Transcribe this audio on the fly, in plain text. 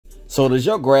So does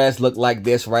your grass look like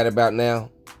this right about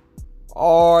now?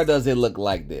 Or does it look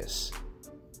like this?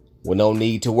 Well, no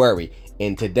need to worry.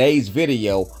 In today's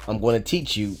video, I'm going to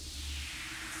teach you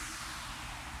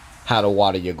how to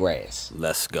water your grass.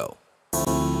 Let's go.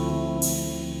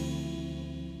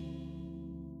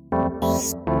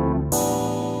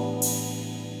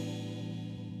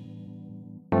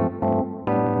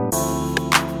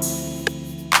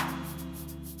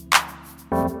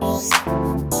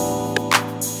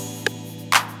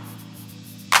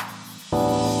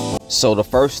 So the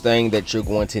first thing that you're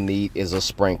going to need is a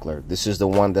sprinkler. This is the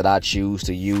one that I choose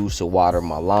to use to water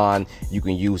my lawn. You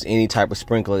can use any type of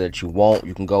sprinkler that you want.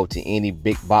 You can go to any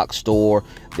big box store.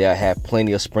 They'll have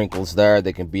plenty of sprinklers there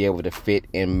that can be able to fit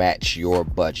and match your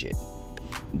budget.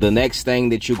 The next thing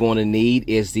that you're going to need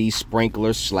is these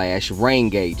sprinkler slash rain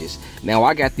gauges. Now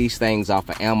I got these things off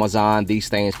of Amazon. These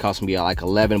things cost me like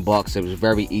 11 bucks. It was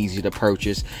very easy to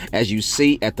purchase. As you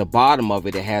see at the bottom of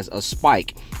it, it has a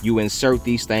spike. You insert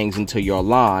these things into your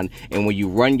lawn, and when you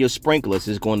run your sprinklers,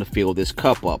 it's going to fill this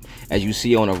cup up. As you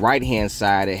see on the right hand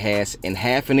side, it has a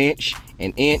half an inch,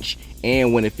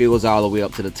 and when it fills all the way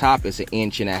up to the top, it's 1.5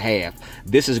 inches.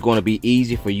 This is going to be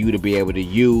easy for you to be able to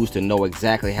use to know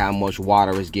exactly how much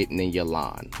water is getting in your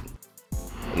lawn.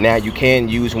 Now you can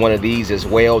use one of these as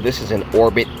well. This is an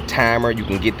orbit timer. You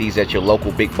can get these at your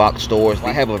local big box stores.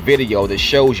 I have a video that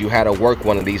shows you how to work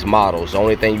one of these models. The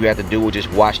only thing you have to do is just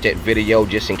watch that video,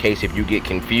 just in case if you get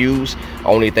confused.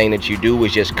 Only thing that you do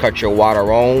is just cut your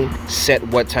water on, set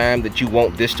what time that you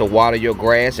want this to water your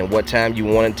grass and what time you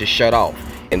want it to shut off.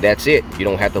 And that's it. You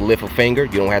don't have to lift a finger.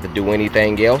 You don't have to do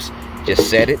anything else. Just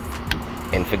set it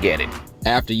and forget it.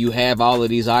 After you have all of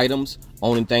these items,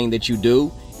 only thing that you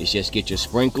do is just get your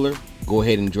sprinkler, go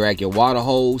ahead and drag your water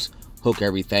hose, hook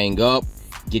everything up,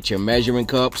 get your measuring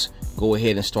cups, go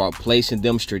ahead and start placing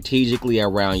them strategically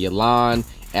around your lawn.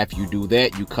 After you do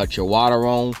that, you cut your water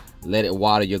on, let it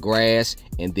water your grass,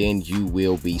 and then you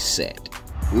will be set.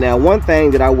 Now, one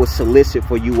thing that I would solicit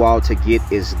for you all to get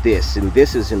is this, and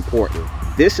this is important.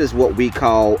 This is what we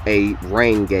call a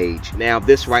rain gauge. Now,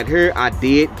 this right here, I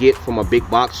did get from a big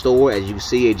box store. As you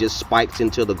see, it just spikes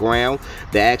into the ground.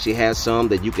 They actually have some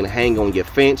that you can hang on your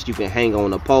fence, you can hang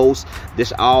on a post.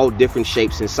 This all different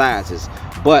shapes and sizes.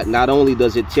 But not only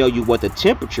does it tell you what the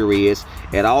temperature is,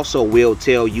 it also will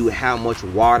tell you how much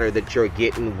water that you're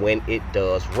getting when it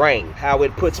does rain. How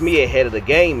it puts me ahead of the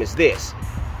game is this.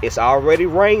 It's already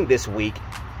rained this week.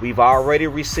 We've already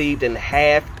received a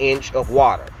 1/2 inch of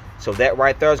water. So that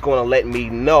right there is going to let me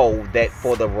know that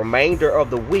for the remainder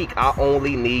of the week, I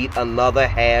only need another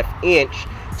 1/2 inch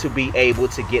to be able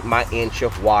to get my inch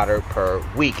of water per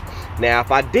week. Now,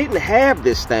 if I didn't have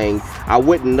this thing, I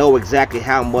wouldn't know exactly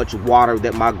how much water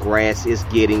that my grass is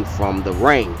getting from the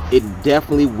rain. It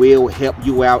definitely will help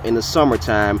you out in the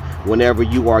summertime whenever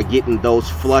you are getting those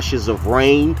flushes of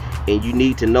rain and you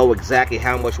need to know exactly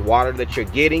how much water that you're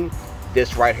getting.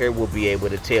 This right here will be able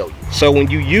to tell you. So when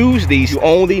you use these, you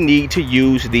only need to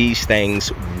use these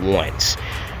things once.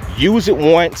 Use it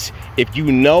once. If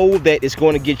you know that it's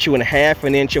going to get you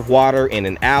 1/2 inch of water in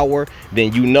an hour,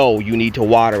 then you know you need to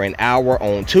water an hour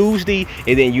on Tuesday,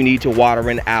 and then you need to water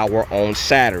an hour on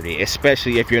Saturday,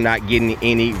 especially if you're not getting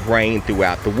any rain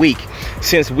throughout the week.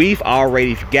 Since we've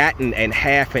already gotten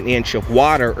 1/2 inch of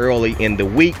water early in the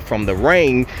week from the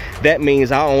rain, that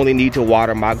means I only need to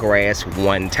water my grass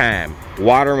one time.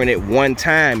 Watering it one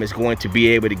time is going to be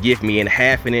able to give me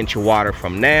 1/2 inch of water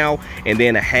from now, and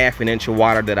then 1/2 inch of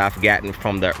water that I've gotten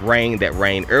from the rain that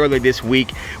rained earlier this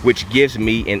week, which gives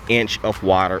me 1 inch of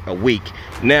water a week.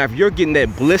 Now, if you're getting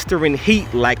that blistering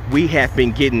heat like we have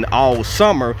been getting all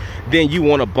summer, then you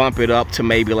want to bump it up to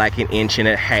maybe like 1.5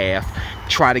 inches.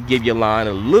 Try to give your lawn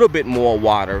a little bit more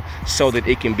water so that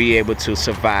it can be able to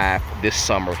survive this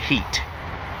summer heat.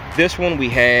 This one we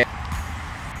have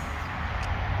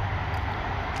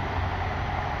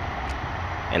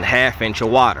 1/2 inch of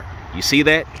water. You see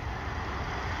that?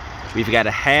 We've got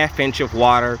 1/2 inch of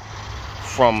water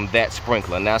from that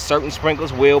sprinkler. Now, certain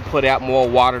sprinklers will put out more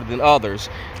water than others.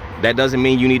 That doesn't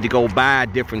mean you need to go buy a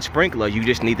different sprinkler. You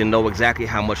just need to know exactly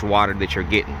how much water that you're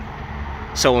getting.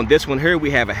 So in this one here,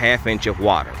 we have 1/2 inch of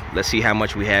water. Let's see how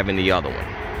much we have in the other one.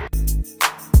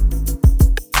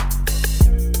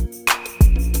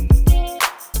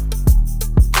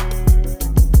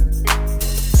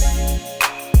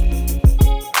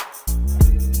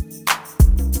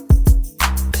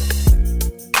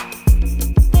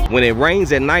 When it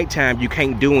rains at nighttime, you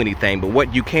can't do anything, but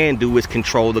what you can do is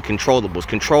control the controllables.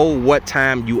 Control what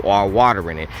time you are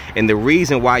watering it. And the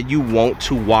reason why you want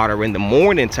to water in the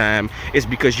morning time is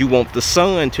because you want the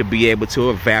sun to be able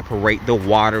to evaporate the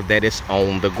water that is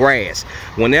on the grass.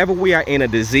 Whenever we are in a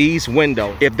disease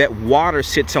window, if that water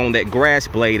sits on that grass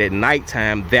blade at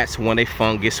nighttime, that's when a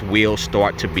fungus will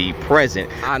start to be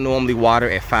present. I normally water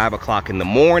at 5 o'clock in the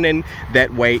morning.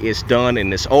 That way it's done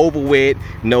and it's over with.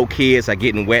 No kids are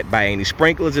getting wet by any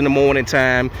sprinklers in the morning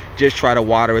time. Just try to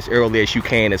water as early as you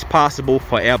can as possible,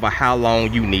 forever how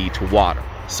long you need to water.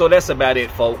 So that's about it,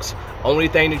 folks. Only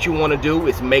thing that you want to do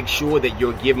is make sure that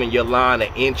you're giving your lawn 1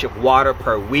 inch of water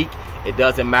per week. It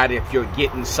doesn't matter if you're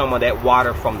getting some of that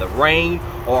water from the rain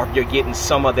or if you're getting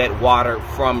some of that water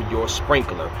from your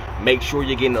sprinkler. Make sure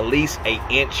you're getting at least 1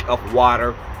 inch of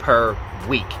water per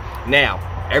week. Now,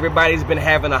 everybody's been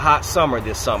having a hot summer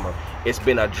this summer. It's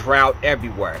been a drought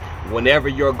everywhere. Whenever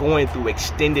you're going through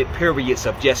extended periods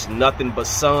of just nothing but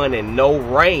sun and no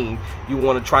rain, you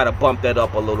want to try to bump that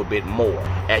up a little bit more.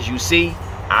 As you see,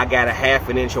 I got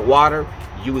 1/2 inch of water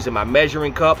using my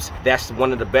measuring cups. That's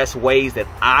one of the best ways that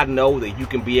I know that you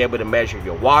can be able to measure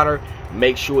your water.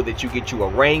 Make sure that you get you a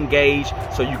rain gauge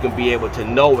so you can be able to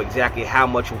know exactly how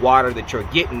much water that you're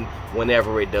getting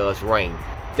whenever it does rain.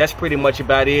 That's pretty much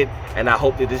about it, and I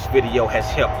hope that this video has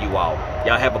helped you all.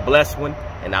 Y'all have a blessed one,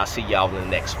 and I'll see y'all in the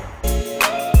next one.